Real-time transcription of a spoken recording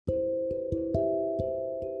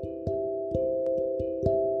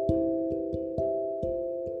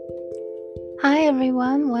Hi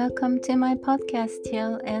everyone, welcome to my podcast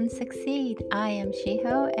Chill and Succeed. I am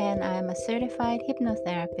Shiho and I am a certified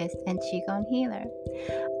hypnotherapist and Qigong healer.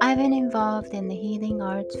 I've been involved in the healing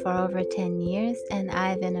arts for over 10 years and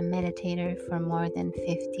I've been a meditator for more than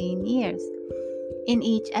 15 years. In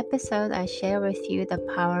each episode, I share with you the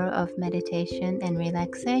power of meditation and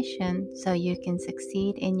relaxation so you can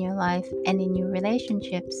succeed in your life and in your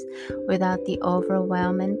relationships without the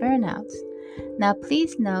overwhelm and burnouts. Now,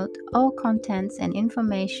 please note all contents and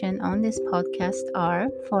information on this podcast are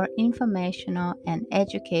for informational and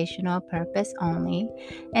educational purpose only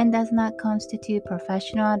and does not constitute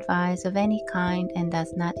professional advice of any kind and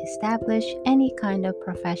does not establish any kind of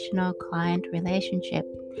professional client relationship.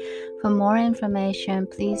 For more information,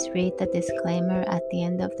 please read the disclaimer at the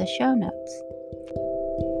end of the show notes.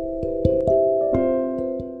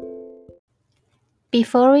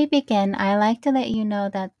 Before we begin, I'd like to let you know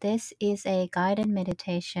that this is a guided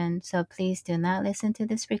meditation, so please do not listen to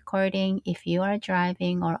this recording if you are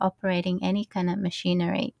driving or operating any kind of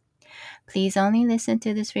machinery. Please only listen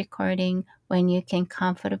to this recording when you can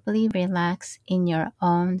comfortably relax in your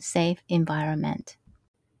own safe environment.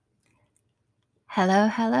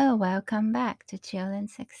 Hello, welcome back to Chill and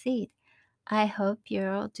Succeed. I hope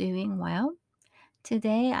you're all doing well.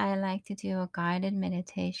 Today, I like to do a guided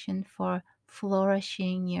meditation for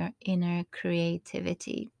flourishing your inner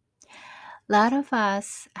creativity. A lot of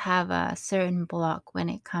us have a certain block when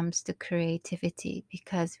it comes to creativity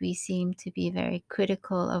because we seem to be very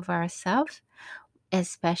critical of ourselves,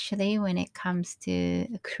 especially when it comes to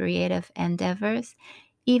creative endeavors.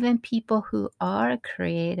 Even people who are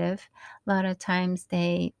creative, a lot of times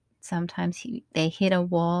they hit a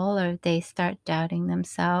wall or they start doubting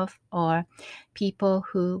themselves, or people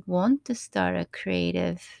who want to start a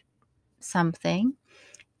creative something,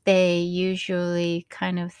 they usually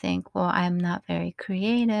kind of think, well, I'm not very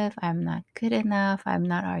creative, I'm not good enough, I'm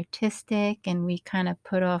not artistic, and we kind of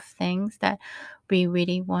put off things that we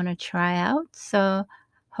really want to try out. So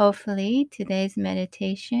hopefully today's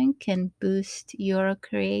meditation can boost your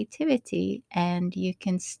creativity and you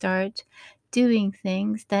can start doing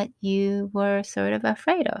things that you were sort of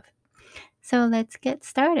afraid of. So let's get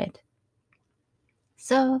started.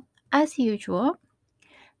 So, as usual,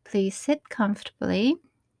 please sit comfortably.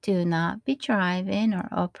 Do not be driving or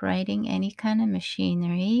operating any kind of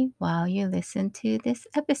machinery while you listen to this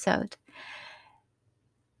episode.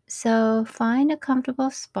 So find a comfortable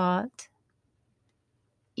spot.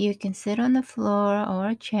 You can sit on the floor or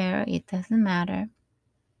a chair, it doesn't matter.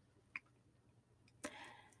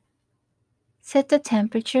 Set the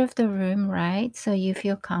temperature of the room right so you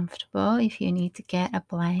feel comfortable. If you need to get a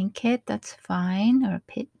blanket, that's fine, or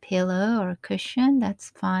a pillow or a cushion,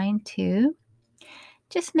 that's fine too.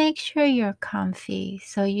 Just make sure you're comfy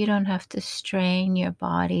so you don't have to strain your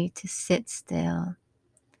body to sit still.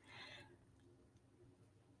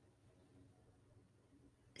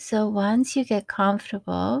 So once you get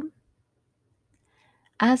comfortable,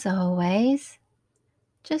 as always,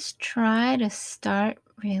 just try to start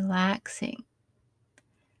relaxing.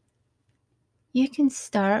 You can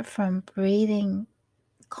start from breathing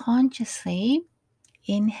consciously,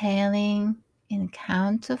 inhaling in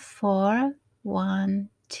count of 4, 1,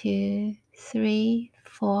 2, 3,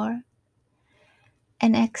 4,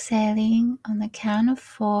 and exhaling on the count of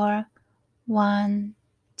 4, 1,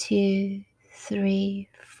 2, 3,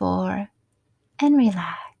 4, and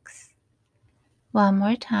relax. One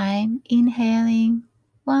more time, inhaling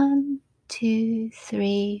 1, 2,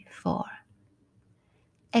 3, 4.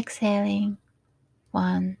 Exhaling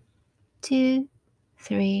 1, 2,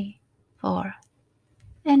 3, 4,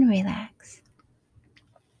 and relax.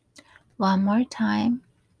 One more time,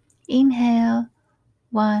 inhale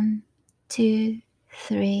 1, 2,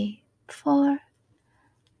 3, 4.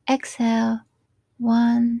 Exhale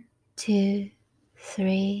 1, 2,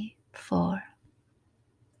 3, 4.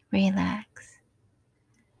 Relax.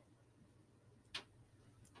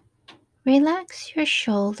 Relax your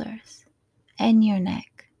shoulders and your neck.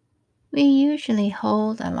 We usually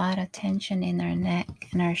hold a lot of tension in our neck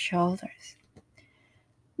and our shoulders.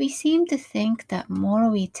 We seem to think that more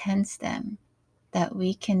we tense them, that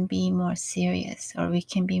we can be more serious or we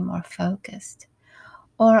can be more focused.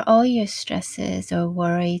 Or all your stresses or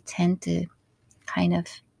worry tend to kind of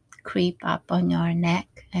creep up on your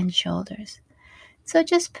neck and shoulders. So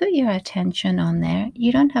just put your attention on there.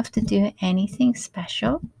 You don't have to do anything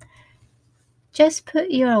special. Just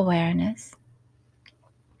put your awareness.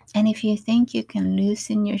 And if you think you can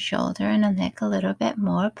loosen your shoulder and the neck a little bit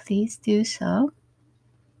more, please do so.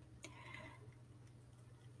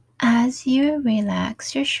 As you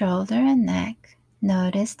relax your shoulder and neck,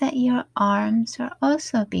 Notice that your arms are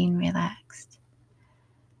also being relaxed,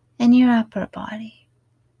 and your upper body,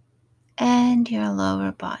 and your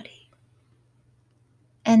lower body.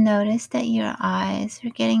 And notice that your eyes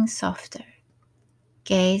are getting softer,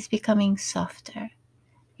 gaze becoming softer,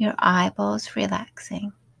 your eyeballs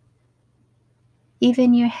relaxing.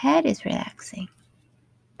 Even your head is relaxing.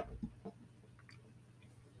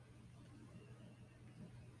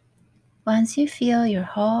 Once you feel your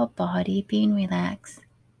whole body being relaxed,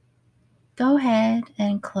 go ahead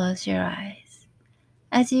and close your eyes.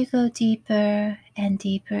 As you go deeper and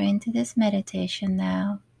deeper into this meditation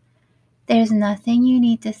now, there's nothing you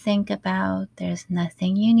need to think about. There's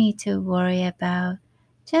nothing you need to worry about.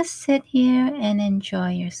 Just sit here and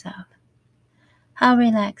enjoy yourself. How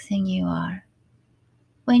relaxing you are.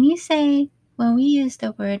 When we use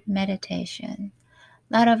the word meditation,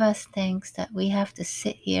 a lot of us thinks that we have to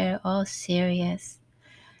sit here all serious,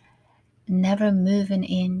 never move an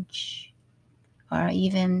inch, or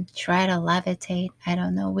even try to levitate. I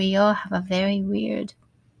don't know. We all have a very weird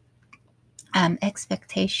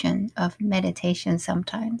expectation of meditation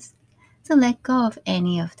sometimes. So let go of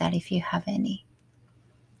any of that if you have any.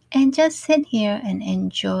 And just sit here and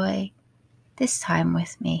enjoy this time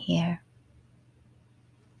with me here.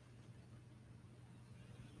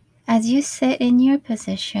 As you sit in your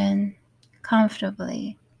position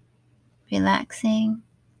comfortably, relaxing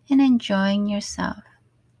and enjoying yourself,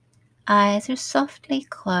 eyes are softly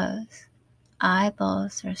closed,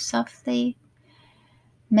 eyeballs are softly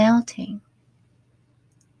melting,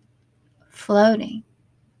 floating,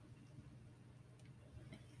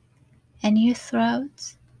 and your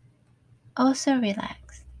throat also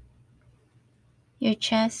relaxed. Your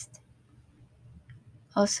chest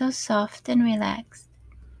also soft and relaxed.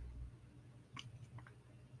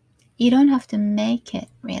 You don't have to make it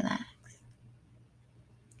relax.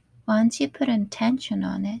 Once you put intention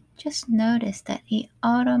on it, just notice that it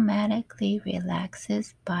automatically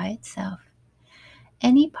relaxes by itself.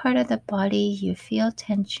 Any part of the body you feel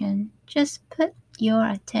tension, just put your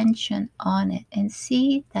attention on it and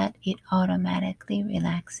see that it automatically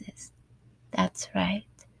relaxes. That's right.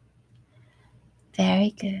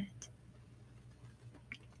 Very good.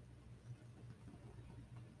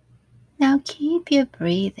 Now keep your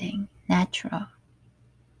breathing natural.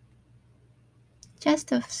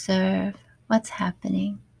 Just observe what's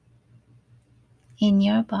happening in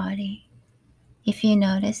your body. If you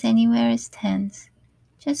notice anywhere is tense,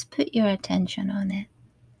 just put your attention on it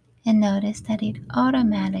and notice that it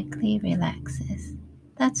automatically relaxes.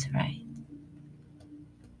 That's right.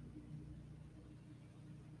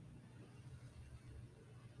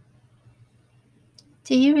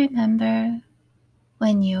 Do you remember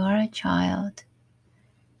when you were a child,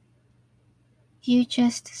 you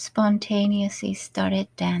just spontaneously started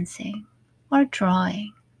dancing or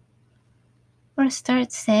drawing or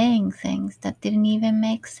start saying things that didn't even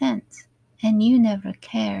make sense and you never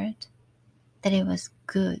cared that it was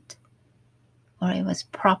good or it was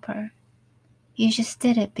proper? You just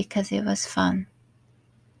did it because it was fun,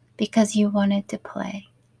 because you wanted to play.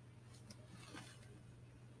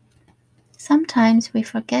 Sometimes we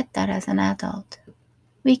forget that as an adult.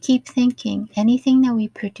 We keep thinking anything that we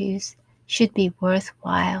produce should be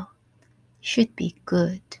worthwhile, should be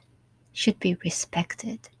good, should be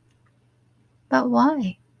respected. But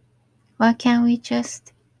why? Why can't we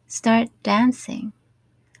just start dancing?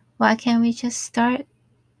 Why can't we just start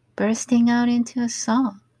bursting out into a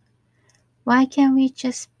song? Why can't we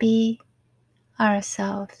just be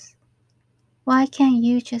ourselves? Why can't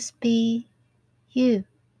you just be you?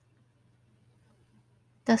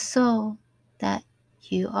 The soul that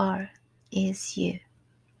you are is you.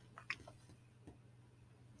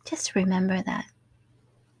 Just remember that.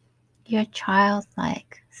 Your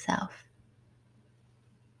childlike self.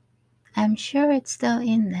 I'm sure it's still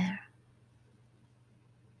in there.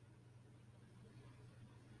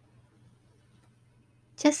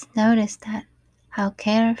 Just notice that, how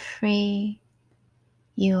carefree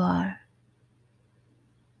you are.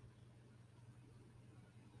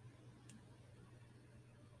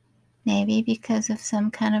 Maybe because of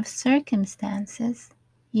some kind of circumstances,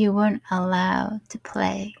 you weren't allowed to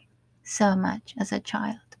play so much as a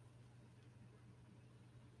child.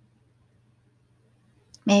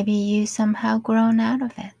 Maybe you somehow grown out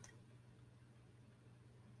of it.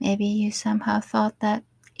 Maybe you somehow thought that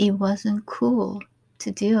it wasn't cool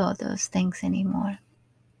to do all those things anymore.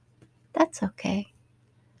 That's okay.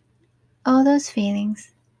 All those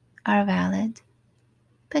feelings are valid.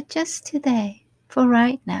 But just today, for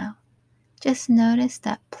right now, just notice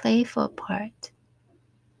that playful part.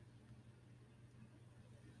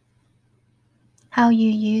 How you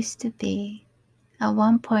used to be at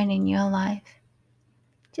one point in your life,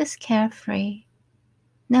 just carefree,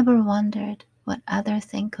 never wondered what others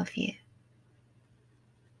think of you.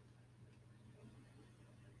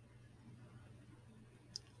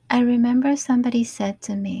 I remember somebody said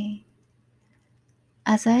to me,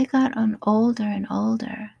 as I got on older and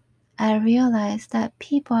older, I realized that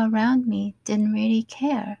people around me didn't really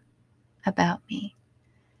care about me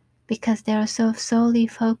because they were so solely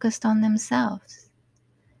focused on themselves.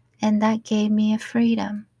 And that gave me a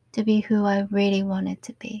freedom to be who I really wanted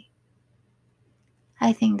to be.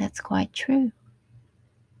 I think that's quite true.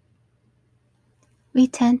 We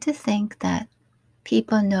tend to think that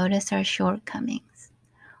people notice our shortcomings,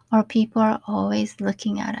 or people are always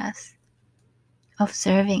looking at us,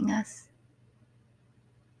 observing us,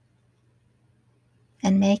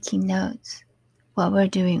 and making notes what we're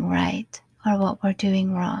doing right or what we're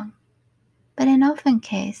doing wrong. But in often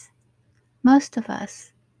case, most of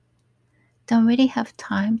us don't really have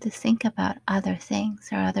time to think about other things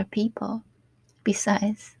or other people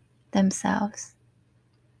besides themselves.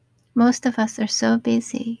 Most of us are so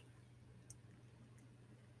busy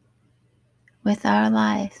with our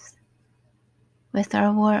lives, with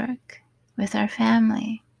our work, with our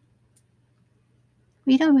family.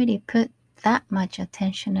 We don't really put that much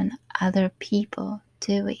attention on other people,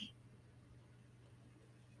 do we?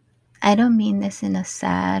 I don't mean this in a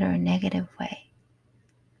sad or negative way.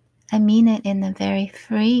 I mean it in a very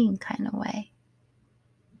freeing kind of way.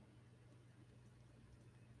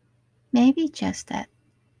 Maybe just that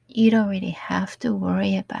you don't really have to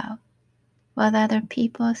worry about what other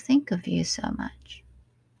people think of you so much.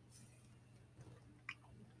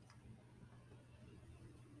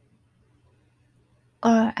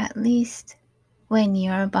 Or at least when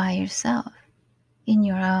you're by yourself in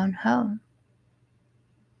your own home,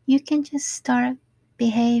 you can just start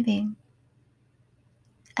behaving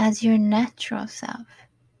as your natural self,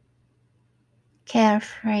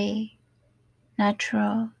 carefree,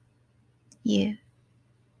 natural you.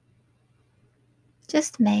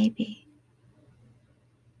 Just maybe.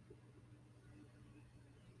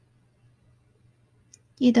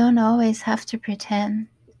 You don't always have to pretend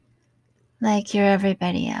like you're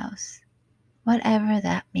everybody else, whatever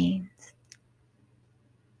that means.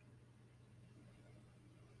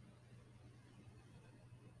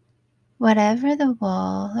 Whatever the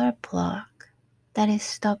wall or block that is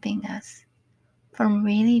stopping us from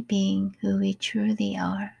really being who we truly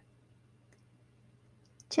are,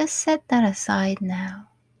 just set that aside now.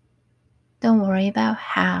 Don't worry about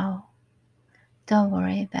how. Don't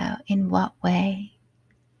worry about in what way.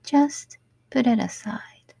 Just put it aside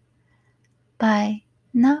by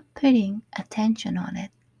not putting attention on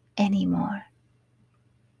it anymore.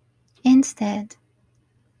 Instead,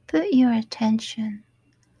 put your attention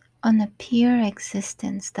on the pure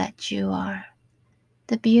existence that you are,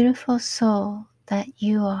 the beautiful soul that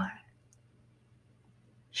you are,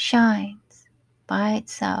 shines by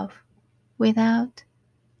itself without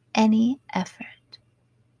any effort.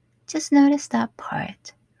 Just notice that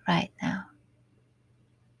part right now.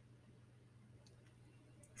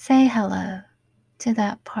 Say hello to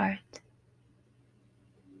that part.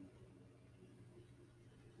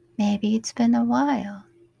 Maybe it's been a while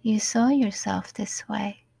you saw yourself this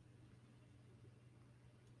way.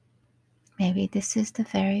 Maybe this is the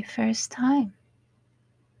very first time.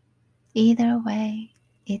 Either way,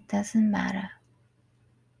 it doesn't matter.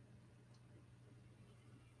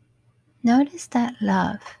 Notice that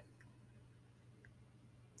love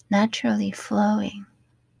naturally flowing.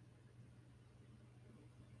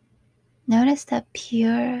 Notice that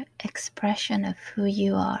pure expression of who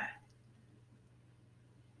you are.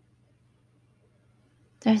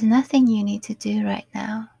 There's nothing you need to do right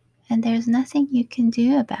now, and there's nothing you can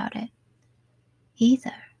do about it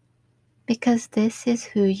either, because this is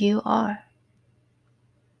who you are.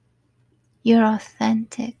 Your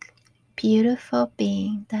authentic, beautiful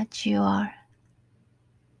being that you are.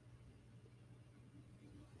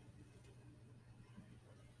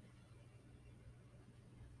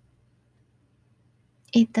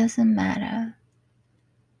 It doesn't matter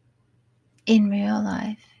in real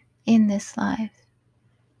life, in this life,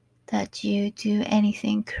 that you do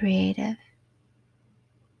anything creative,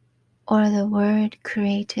 or the word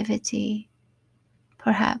creativity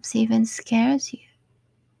perhaps even scares you.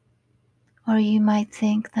 Or you might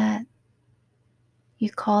think that you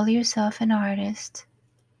call yourself an artist,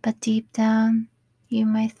 but deep down you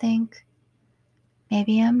might think,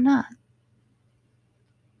 maybe I'm not.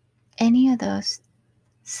 Any of those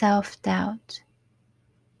self-doubt,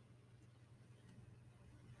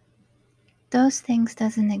 those things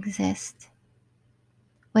doesn't exist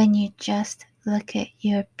when you just look at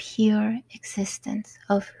your pure existence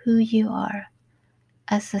of who you are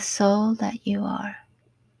as the soul that you are.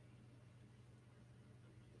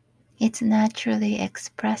 It's naturally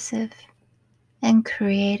expressive and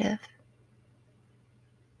creative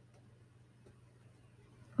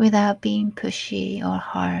without being pushy or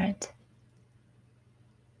hard.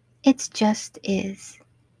 It just is.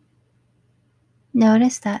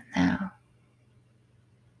 Notice that now.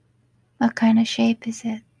 What kind of shape is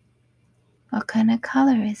it? What kind of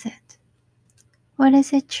color is it? What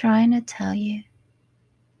is it trying to tell you?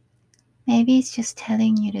 Maybe it's just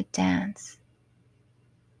telling you to dance.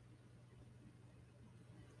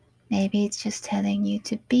 Maybe it's just telling you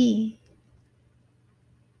to be.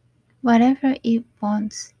 Whatever it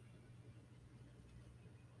wants,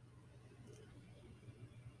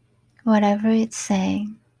 whatever it's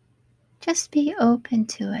saying, just be open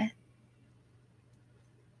to it.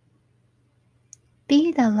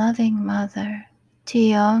 Be the loving mother to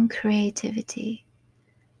your own creativity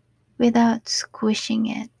without squishing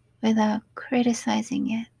it, without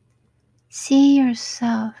criticizing it. See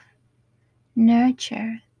yourself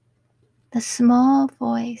nurture the small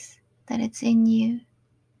voice that it's in you.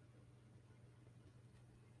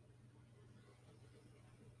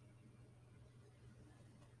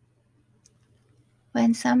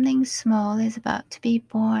 When something small is about to be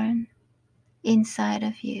born inside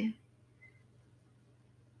of you,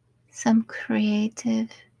 some creative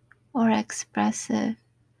or expressive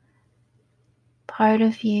part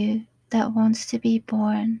of you that wants to be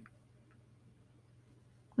born,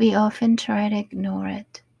 we often try to ignore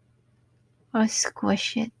it or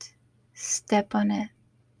squish it, step on it,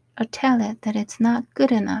 or tell it that it's not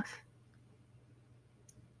good enough.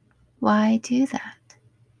 Why do that?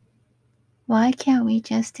 Why can't we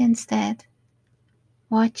just instead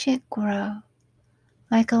watch it grow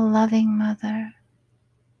like a loving mother,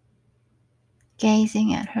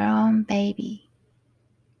 gazing at her own baby,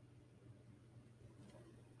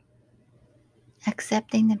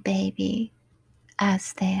 accepting the baby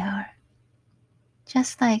as they are,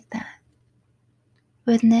 just like that?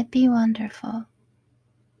 Wouldn't it be wonderful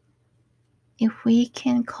if we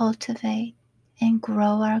can cultivate and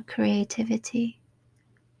grow our creativity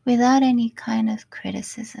without any kind of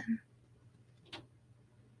criticism?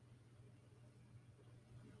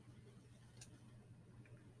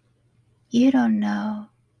 You don't know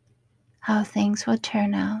how things will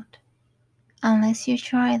turn out unless you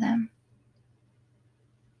try them.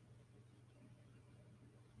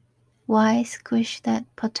 Why squish that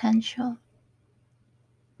potential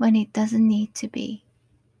when it doesn't need to be?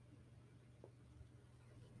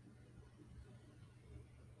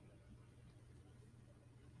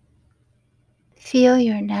 Feel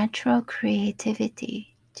your natural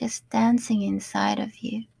creativity just dancing inside of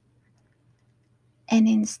you. And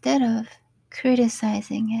instead of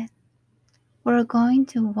criticizing it, we're going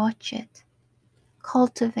to watch it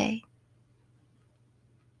cultivate.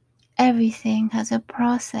 Everything has a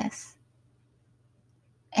process,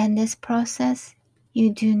 and this process you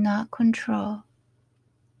do not control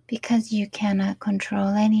because you cannot control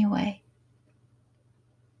anyway.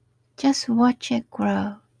 Just watch it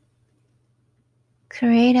grow.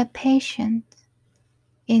 Create a patience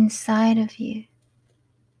inside of you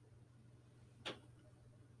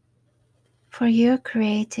for your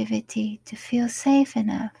creativity to feel safe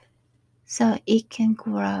enough so it can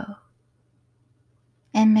grow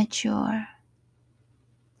and mature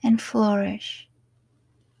and flourish.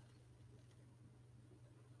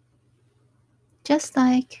 Just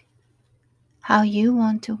like how you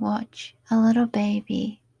want to watch a little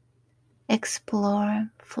baby explore,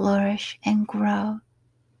 flourish, and grow.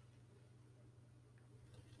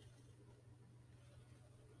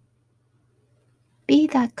 Be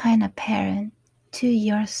that kind of parent to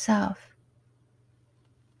yourself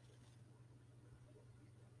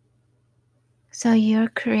so your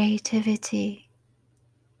creativity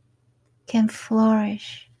can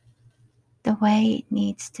flourish the way it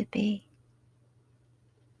needs to be.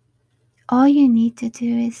 All you need to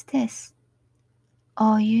do is this.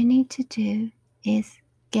 All you need to do is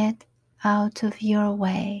get out of your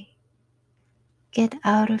way. Get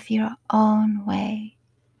out of your own way.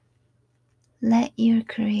 Let your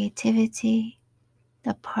creativity,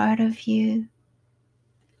 the part of you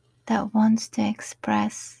that wants to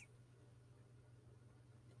express,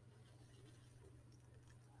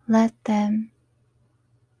 let them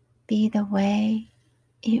be the way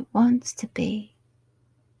it wants to be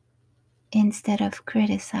instead of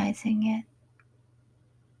criticizing it.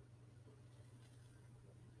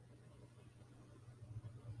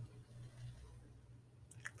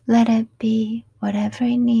 Let it be whatever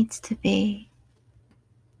it needs to be,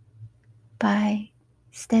 by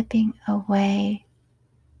stepping away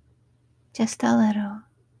just a little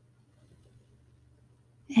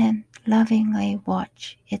and lovingly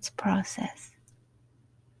watch its process.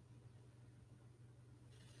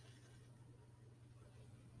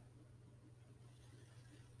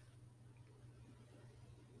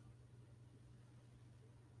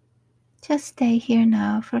 Just stay here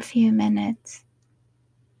now for a few minutes.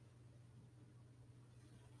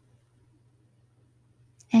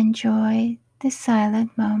 Enjoy the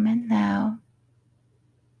silent moment now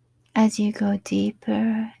as you go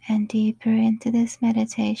deeper and deeper into this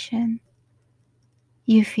meditation.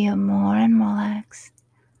 You feel more and more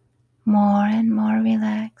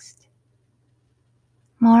relaxed,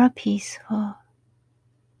 more peaceful,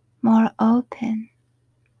 more open.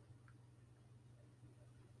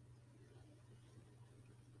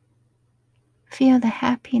 Feel the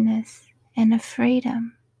happiness and the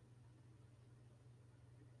freedom.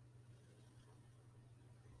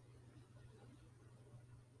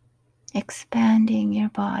 Expanding your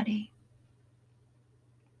body.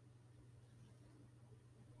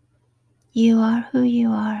 You are who you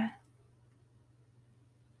are,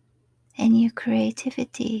 and your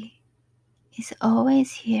creativity is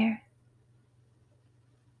always here.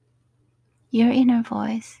 Your inner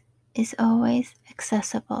voice is always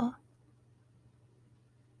accessible.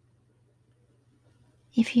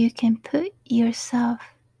 If you can put yourself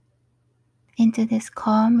into this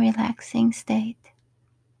calm, relaxing state,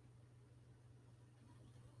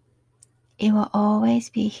 it will always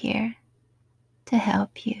be here to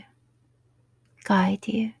help you, guide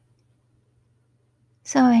you.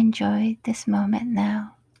 So enjoy this moment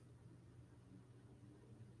now.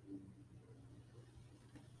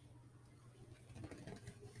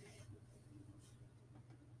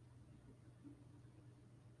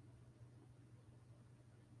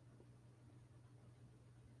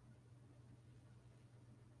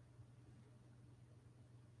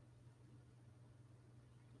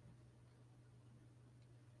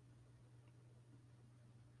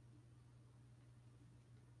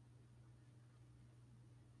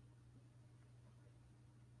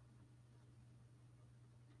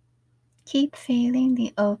 Keep feeling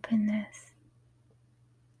the openness.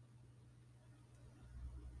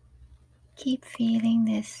 Keep feeling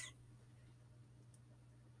this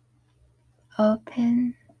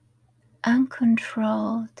open,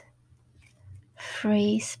 uncontrolled,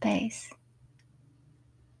 free space.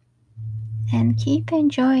 And keep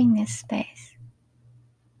enjoying this space.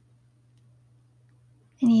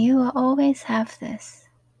 And you will always have this.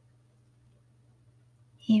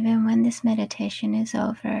 Even when this meditation is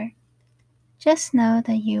over, just know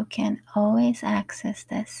that you can always access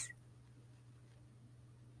this.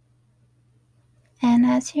 And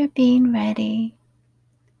as you're being ready,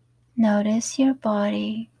 notice your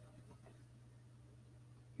body.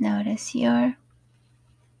 Notice your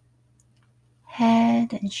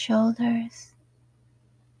head and shoulders,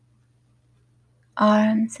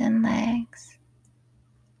 arms and legs.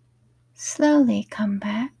 Slowly come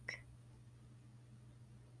back.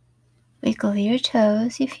 Wiggle your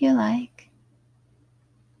toes if you like.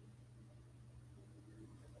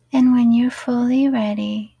 And when you're fully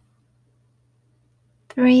ready,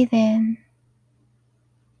 breathe in,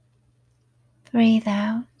 breathe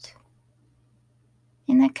out.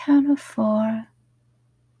 In the count of 4,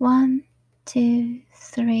 1, 2,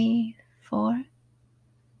 3, 4.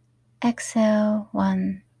 Exhale,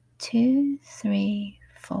 1, 2, 3,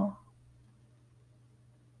 4.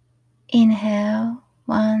 Inhale,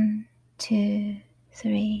 1, 2,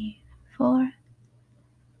 3, 4.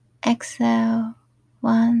 Exhale,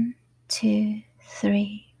 1, 2,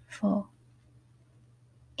 3, 4.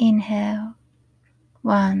 Inhale,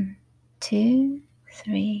 1, 2,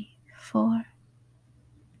 3, 4.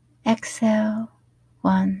 Exhale,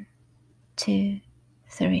 1, 2,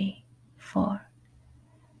 3, 4.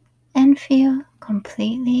 And feel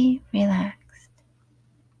completely relaxed.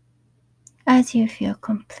 As you feel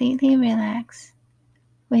completely relaxed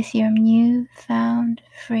with your newfound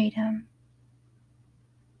freedom,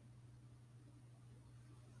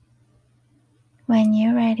 when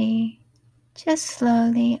you're ready, just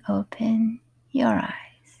slowly open your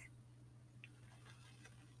eyes.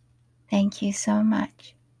 Thank you so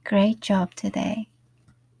much. Great job today.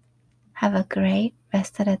 Have a great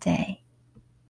rest of the day.